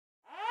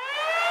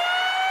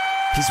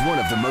He's one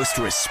of the most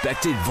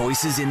respected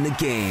voices in the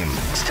game.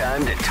 It's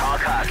time to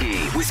talk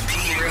hockey with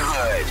Pierre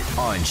Houde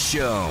on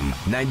Shome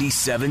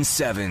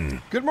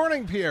 97.7. Good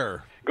morning,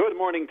 Pierre. Good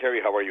morning,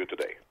 Terry. How are you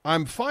today?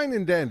 I'm fine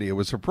and dandy. It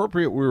was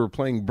appropriate we were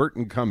playing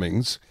Burton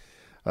Cummings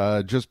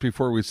just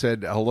before we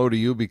said hello to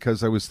you,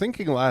 because I was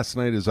thinking last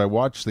night as I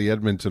watched the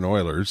Edmonton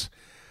Oilers.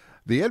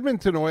 The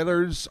Edmonton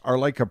Oilers are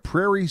like a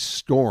prairie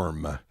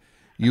storm.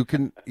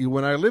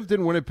 When I lived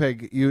in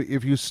Winnipeg,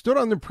 if you stood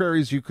on the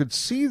prairies, you could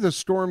see the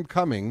storm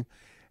coming,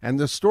 and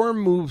the storm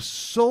moves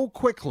so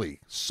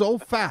quickly, so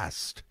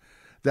fast,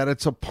 that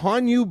it's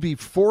upon you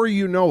before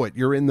you know it.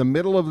 You're in the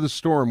middle of the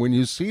storm. When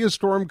you see a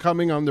storm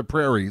coming on the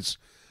prairies,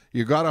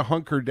 you got to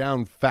hunker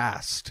down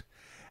fast.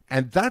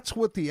 And that's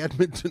what the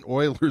Edmonton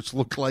Oilers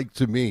look like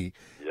to me.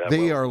 Yeah,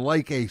 they are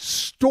like a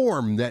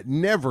storm that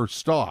never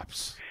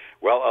stops.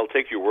 Well, I'll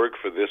take your word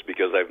for this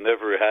because I've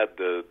never had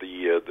the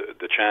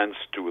chance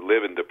to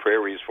live in the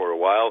prairies for a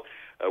while.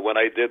 When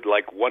I did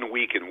like 1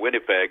 week in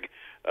Winnipeg,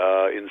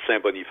 in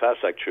Saint Boniface,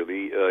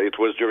 actually, it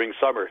was during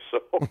summer, so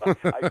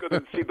I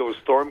couldn't see those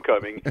storms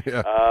coming.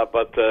 Yeah.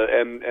 But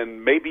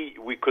maybe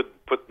we could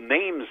put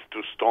names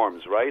to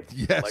storms, right?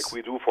 Yes. Like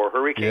we do for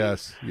hurricanes.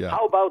 Yes. Yeah.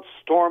 How about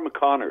Storm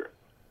Connor?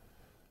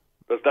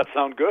 Does that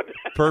sound good?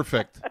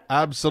 Perfect.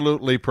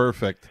 Absolutely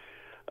perfect.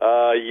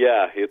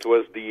 Yeah, it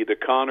was the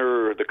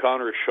Connor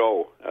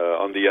show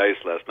on the ice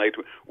last night.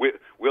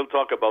 We'll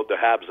talk about the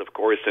Habs, of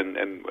course,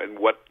 and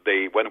what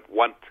they went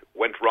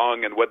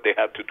wrong and what they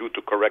had to do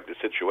to correct the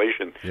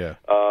situation. Yeah.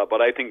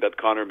 But I think that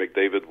Connor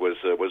McDavid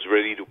was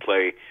ready to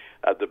play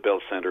at the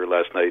Bell Center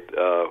last night.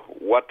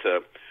 What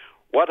a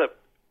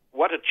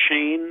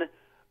chain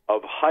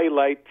of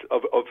highlight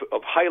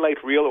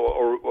reel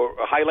or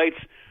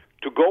highlights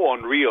to go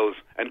on reels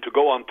and to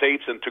go on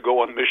tapes and to go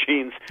on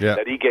machines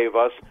that he gave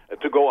us,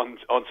 to go on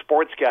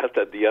Sportscast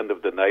at the end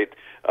of the night.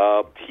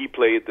 He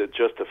played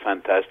just a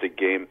fantastic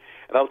game.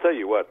 And I'll tell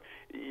you what,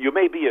 you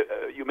may be a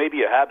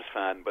Habs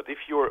fan, but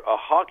if you're a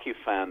hockey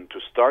fan to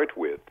start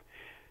with,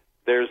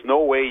 there's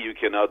no way you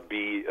cannot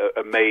be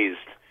amazed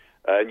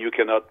and you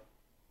cannot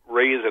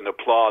raise and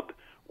applaud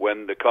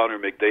when the Connor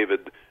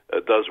McDavid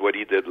does what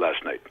he did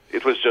last night.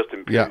 It was just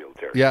imperial,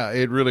 Terry. Yeah,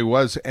 it really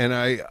was. And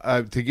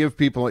I to give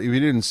people, if you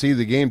didn't see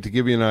the game, to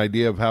give you an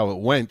idea of how it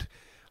went,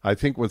 I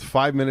think with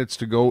 5 minutes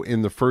to go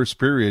in the first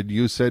period,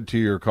 you said to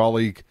your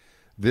colleague,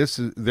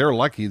 they're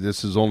lucky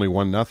this is only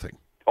 1-0.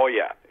 Oh,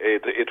 yeah.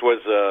 It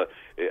was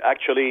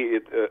actually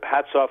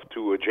hats off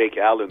to Jake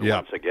Allen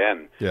once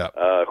again,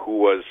 who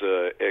was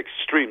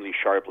extremely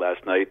sharp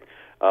last night,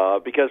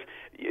 because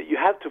you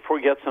have to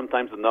forget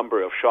sometimes the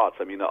number of shots.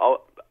 I mean,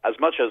 as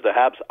much as the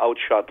Habs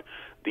outshot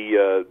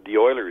the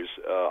Oilers,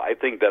 I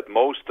think that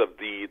most of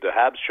the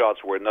Habs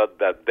shots were not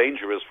that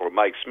dangerous for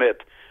Mike Smith,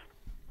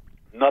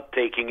 not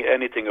taking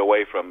anything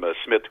away from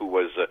Smith, who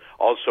was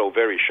also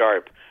very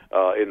sharp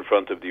in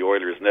front of the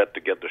Oilers' net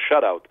to get the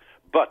shutout.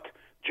 But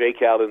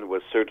Jake Allen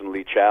was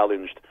certainly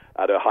challenged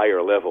at a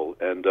higher level.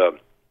 And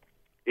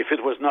if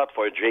it was not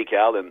for Jake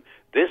Allen,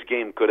 this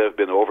game could have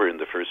been over in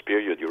the first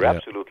period. You're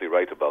absolutely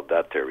right about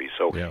that, Terry.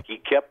 So he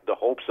kept the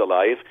hopes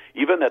alive,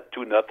 even at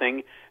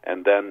 2-0,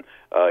 and then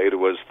it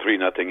was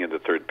 3-0 in the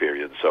third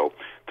period. So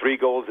 3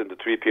 goals in the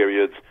 3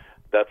 periods.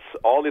 That's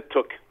all it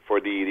took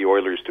for the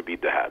Oilers to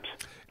beat the Habs.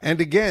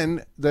 And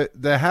again, the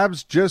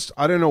Habs just,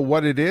 I don't know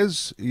what it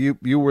is.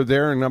 You were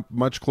there and up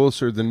much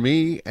closer than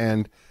me,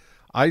 and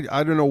I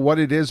don't know what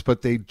it is,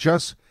 but they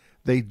just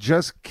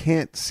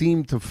can't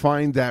seem to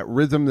find that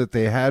rhythm that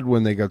they had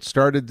when they got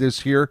started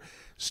this year.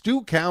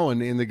 Stu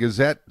Cowan in the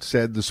Gazette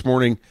said this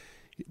morning,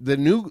 the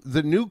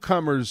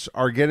newcomers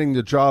are getting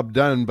the job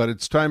done, but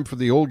it's time for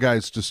the old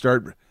guys to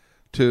start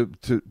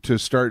to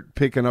start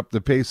picking up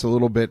the pace a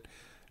little bit.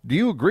 Do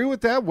you agree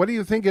with that? What do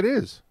you think it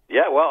is?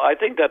 Yeah, well, I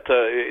think that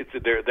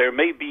there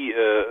may be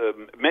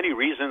many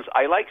reasons.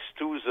 I like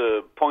Stu's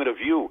point of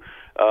view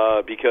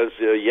because,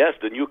 yes,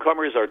 the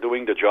newcomers are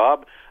doing the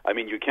job. I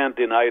mean, you can't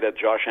deny that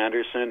Josh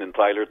Anderson and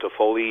Tyler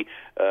Toffoli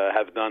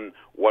have done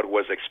what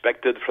was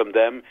expected from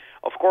them.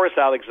 Of course,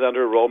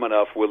 Alexander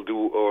Romanov will do,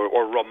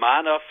 or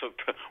Romanov,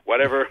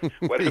 whatever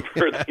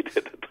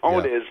the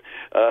tone is.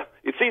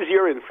 It's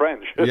easier in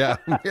French. Yeah,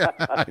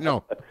 I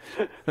know.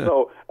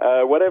 So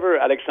whatever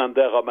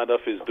Alexander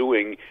Romanov is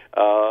doing,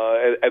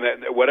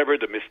 and whatever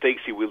the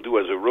mistakes he will do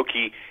as a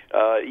rookie,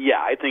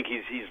 I think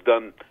he's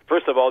done.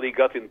 First of all, he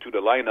got into the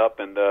lineup,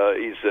 and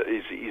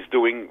he's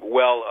doing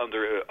well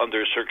under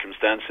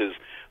circumstances.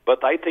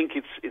 But I think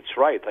it's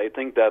right. I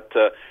think that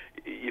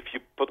if you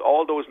put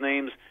all those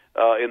names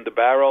in the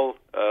barrel,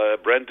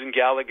 Brendan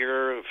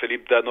Gallagher,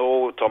 Philippe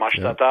Danault, Thomas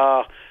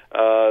Tatar,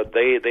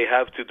 they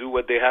have to do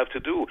what they have to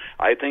do.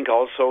 I think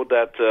also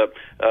that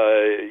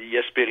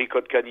Jesperi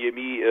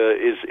Kotkaniemi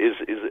is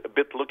a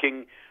bit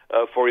looking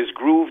for his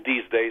groove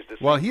these days.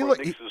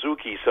 Nick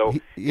Suzuki. So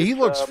he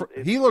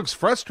looks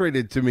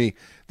frustrated to me.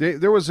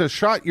 There was a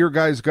shot your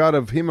guys got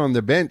of him on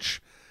the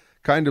bench,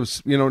 kind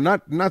of,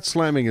 not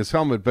slamming his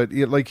helmet, but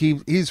like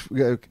he's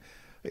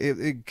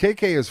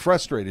KK is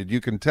frustrated.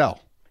 You can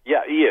tell.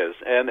 Yeah, he is,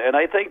 and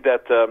I think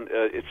that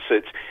it's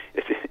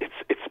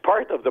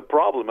part of the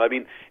problem. I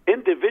mean,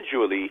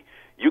 individually,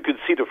 you could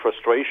see the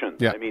frustration.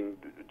 Yeah. I mean,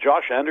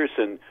 Josh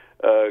Anderson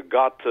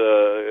got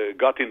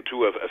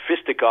into a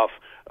fisticuff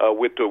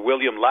with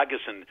William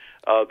Lagesson,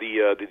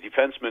 the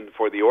defenseman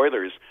for the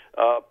Oilers,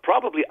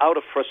 probably out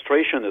of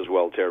frustration as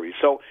well, Terry.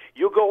 So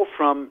you go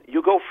from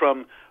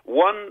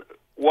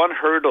one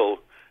hurdle,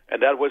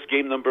 and that was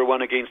game number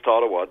 1 against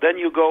Ottawa. Then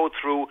you go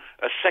through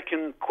a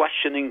second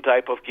questioning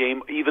type of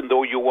game, even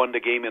though you won the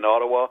game in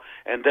Ottawa,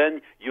 and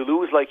then you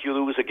lose like you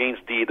lose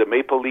against the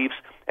Maple Leafs,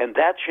 and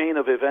that chain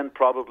of event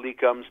probably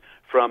comes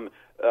from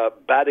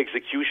bad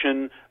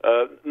execution,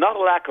 not a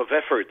lack of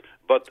effort,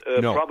 but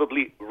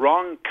probably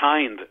wrong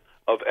kind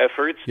of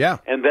efforts. Yeah.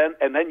 And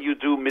then you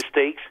do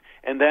mistakes,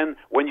 and then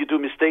when you do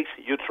mistakes,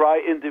 you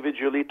try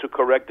individually to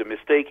correct the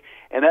mistake,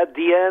 and at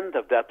the end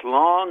of that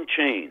long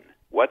chain,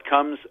 what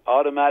comes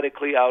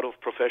automatically out of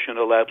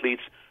professional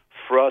athletes?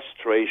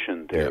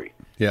 Frustration, Terry.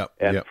 Yeah.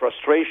 And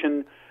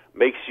frustration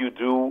makes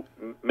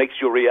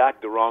you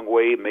react the wrong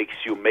way, makes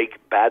you make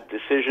bad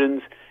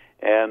decisions,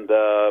 and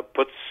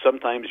puts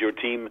sometimes your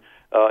team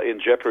in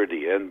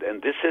jeopardy. And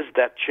this is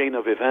that chain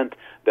of event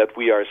that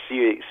we are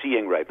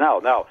seeing right now.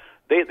 Now,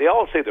 they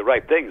all say the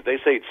right things. They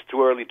say it's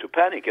too early to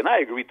panic, and I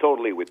agree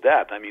totally with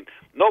that. I mean,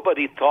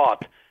 nobody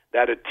thought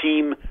that a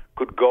team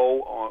could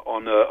go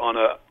on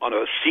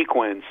a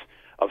sequence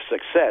of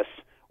success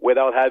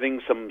without having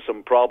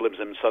some problems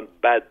and some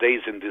bad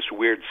days in this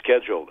weird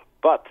schedule.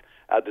 But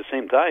at the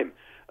same time,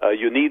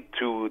 you need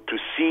to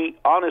see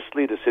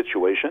honestly the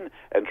situation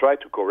and try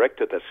to correct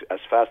it as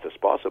fast as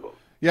possible.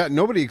 Yeah,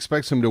 nobody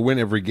expects him to win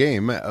every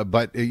game,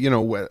 but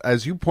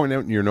as you point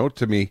out in your note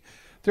to me,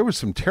 there were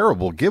some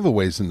terrible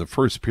giveaways in the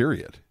first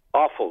period.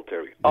 Awful,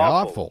 Terry.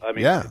 Awful. I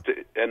mean, yeah.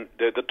 And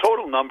the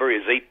total number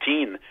is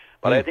 18,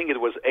 but I think it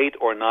was 8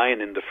 or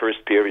 9 in the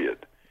first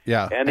period.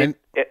 Yeah, and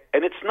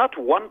it's not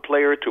one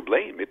player to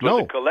blame. It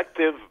was a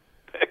collective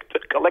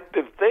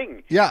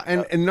thing. Yeah,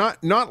 and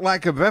not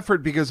lack of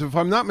effort, because if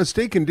I'm not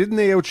mistaken, didn't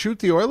they outshoot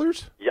the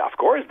Oilers? Yeah, of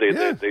course they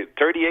did.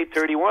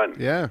 38-31.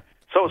 Yeah.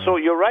 So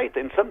you're right,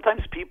 and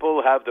sometimes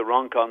people have the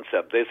wrong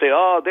concept. They say,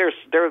 "Oh,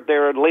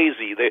 they're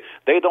lazy.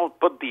 They don't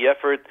put the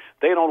effort.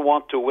 They don't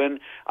want to win."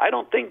 I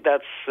don't think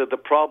that's the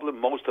problem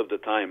most of the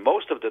time.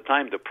 Most of the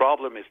time, the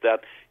problem is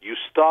that you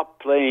stop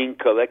playing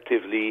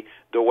collectively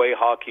the way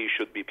hockey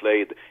should be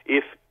played.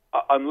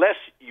 Unless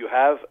you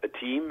have a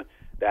team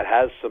that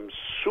has some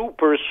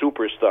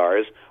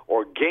superstars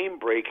or game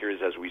breakers,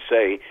 as we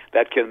say,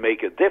 that can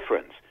make a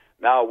difference.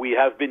 Now, we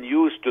have been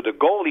used to the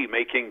goalie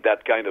making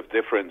that kind of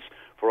difference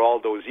for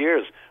all those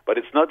years, but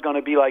it's not going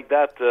to be like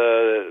that.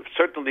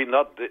 Certainly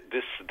not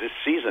this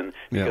season,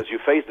 because you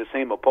face the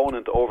same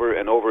opponent over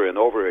and over and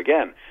over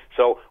again.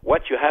 So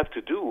what you have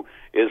to do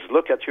is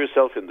look at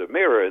yourself in the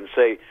mirror and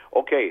say,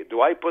 okay, do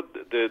I put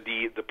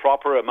the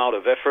proper amount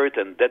of effort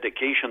and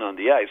dedication on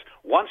the ice?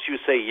 Once you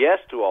say yes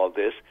to all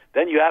this,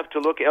 then you have to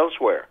look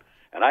elsewhere.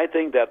 And I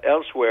think that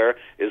elsewhere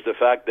is the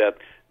fact that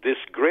this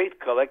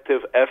great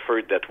collective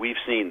effort that we've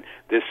seen,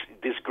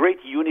 this great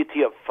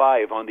unity of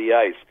 5 on the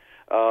ice,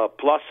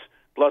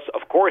 plus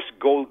of course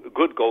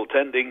good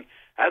goaltending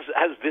has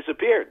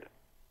disappeared.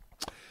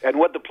 And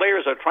what the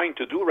players are trying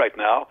to do right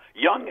now,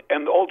 young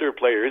and older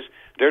players,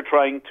 they're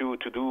trying to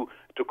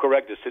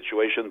correct the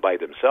situation by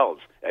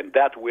themselves, and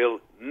that will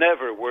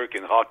never work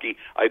in hockey.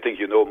 I think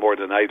you know more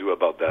than I do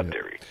about that,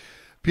 Terry.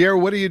 Pierre,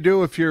 what do you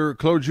do if you're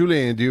Claude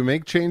Julien? Do you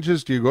make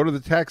changes? Do you go to the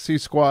taxi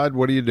squad?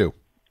 What do you do?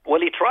 Well,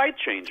 he tried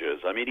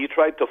changes. I mean, he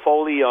tried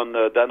Toffoli on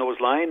Dano's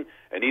line,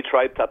 and he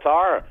tried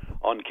Tatar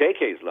on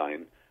KK's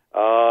line.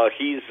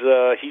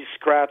 He's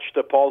scratched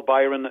Paul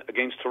Byron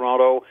against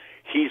Toronto.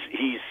 He's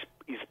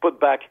put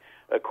back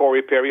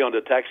Corey Perry on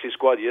the taxi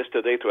squad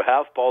yesterday to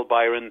have Paul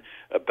Byron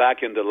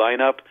back in the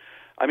lineup.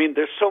 I mean,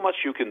 there's so much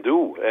you can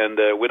do, and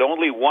with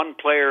only one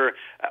player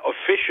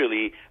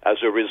officially as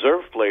a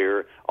reserve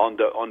player on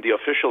the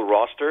official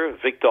roster,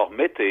 Victor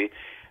Mété.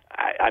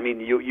 I mean,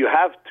 you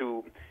have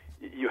to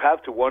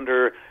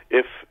wonder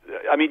if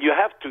you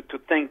have to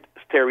think,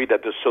 Terry,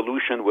 that the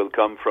solution will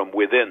come from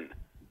within,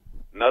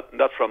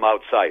 not from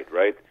outside,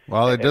 right?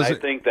 Well, it doesn't. I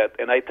think that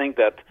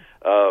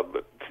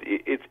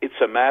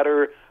it's a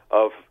matter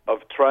of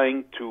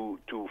trying to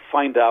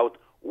find out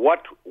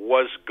what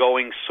was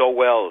going so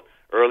well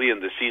early in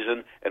the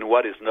season and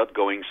what is not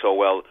going so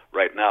well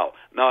right now.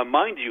 Now,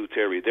 mind you,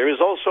 Terry, there is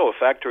also a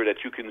factor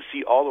that you can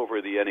see all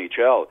over the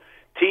NHL.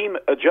 Teams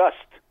adjust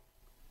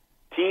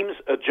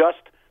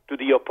to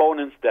the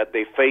opponents that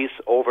they face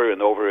over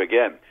and over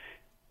again.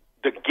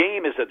 The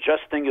game is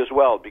adjusting as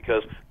well,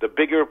 because the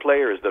bigger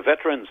players, the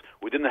veterans,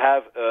 we didn't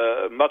have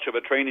much of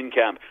a training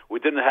camp. We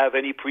didn't have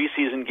any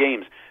preseason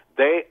games.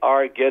 They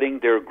are getting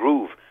their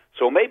groove.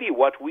 So maybe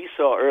what we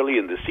saw early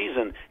in the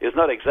season is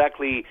not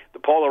exactly the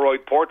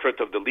Polaroid portrait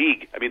of the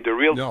league. I mean, the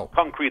real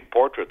concrete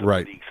portrait of the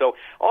league. So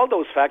all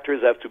those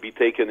factors have to be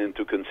taken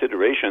into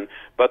consideration.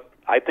 But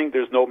I think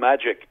there's no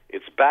magic.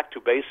 It's back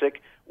to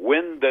basic.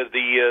 Win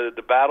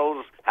the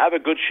battles, have a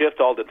good shift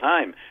all the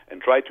time,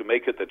 and try to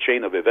make it a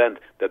chain of event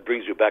that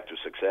brings you back to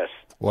success.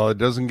 Well, it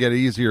doesn't get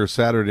easier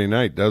Saturday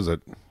night, does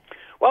it?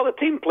 Well, the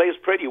team plays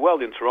pretty well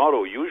in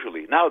Toronto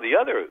usually. Now, the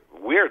other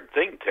weird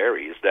thing,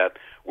 Terry, is that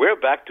we're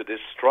back to this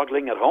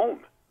struggling at home.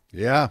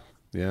 Yeah.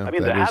 I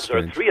mean, the Habs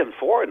are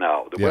 3-4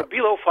 now. We're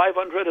below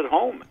 500 at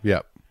home.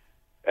 Yeah.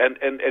 And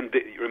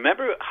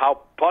remember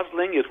how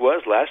puzzling it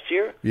was last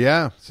year?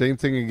 Yeah, same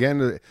thing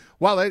again.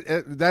 Well,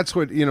 that's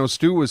what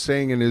Stu was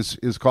saying in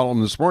his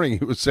column this morning.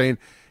 He was saying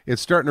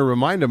it's starting to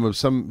remind him of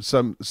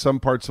some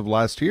parts of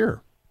last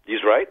year.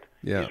 He's right.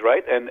 Yeah. He's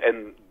right.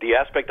 And the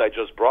aspect I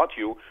just brought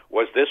you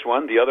was this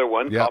one. The other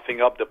one,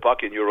 coughing up the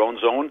puck in your own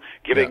zone,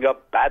 giving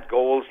up bad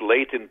goals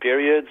late in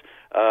periods,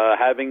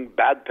 having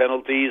bad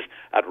penalties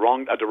at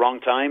the wrong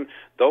time.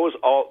 Those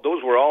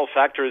were all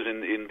factors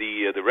in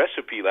the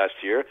recipe last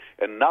year,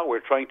 and now we're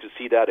trying to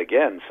see that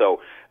again.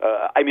 So,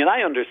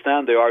 I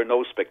understand there are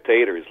no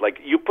spectators. Like,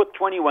 you put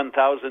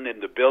 21,000 in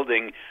the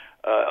building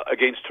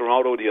against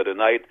Toronto the other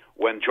night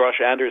when Josh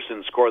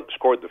Anderson scored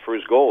the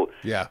first goal.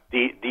 Yeah.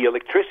 The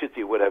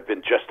electricity would have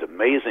been just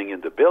amazing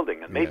in the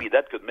building, and maybe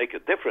that could make a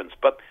difference.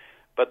 But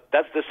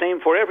that's the same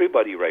for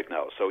everybody right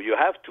now. So you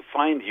have to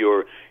find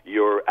your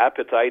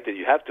appetite, and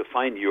you have to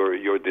find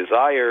your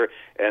desire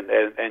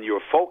and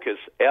your focus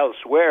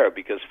elsewhere,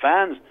 because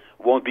fans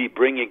won't be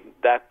bringing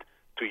that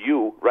to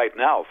you right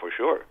now for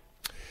sure.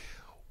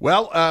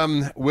 Well,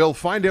 we'll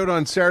find out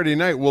on Saturday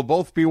night. We'll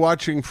both be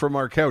watching from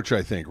our couch,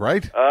 I think,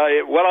 right?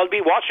 Well, I'll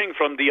be watching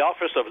from the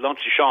office of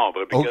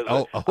l'Antichambre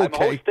because I'm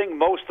hosting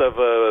most of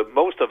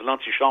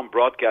l'Antichambre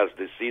broadcasts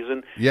this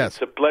season. Yes.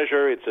 It's a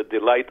pleasure. It's a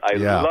delight. I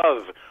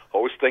love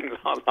hosting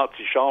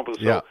l'Antichambre,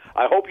 so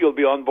I hope you'll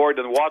be on board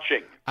and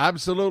watching.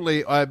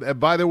 Absolutely.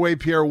 By the way,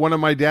 Pierre, one of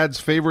my dad's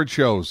favorite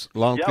shows,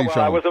 l'Antichambre.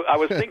 Yeah, well, I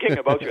was thinking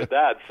about your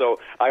dad, so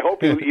I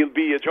hope you'll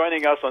be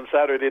joining us on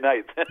Saturday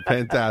night.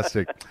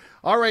 Fantastic.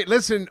 All right,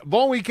 listen,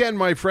 bon weekend,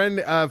 my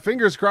friend.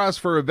 Fingers crossed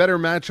for a better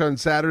match on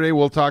Saturday.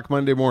 We'll talk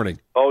Monday morning.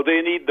 Oh,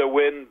 they need the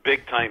win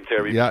big time,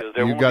 Terry, because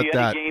there won't be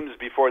any games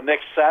before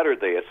next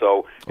Saturday,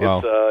 so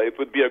it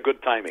would be a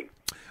good timing.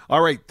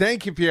 All right,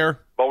 thank you, Pierre.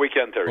 Bon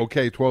weekend, Terry.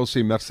 Okay, toi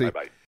aussi, merci. Bye-bye.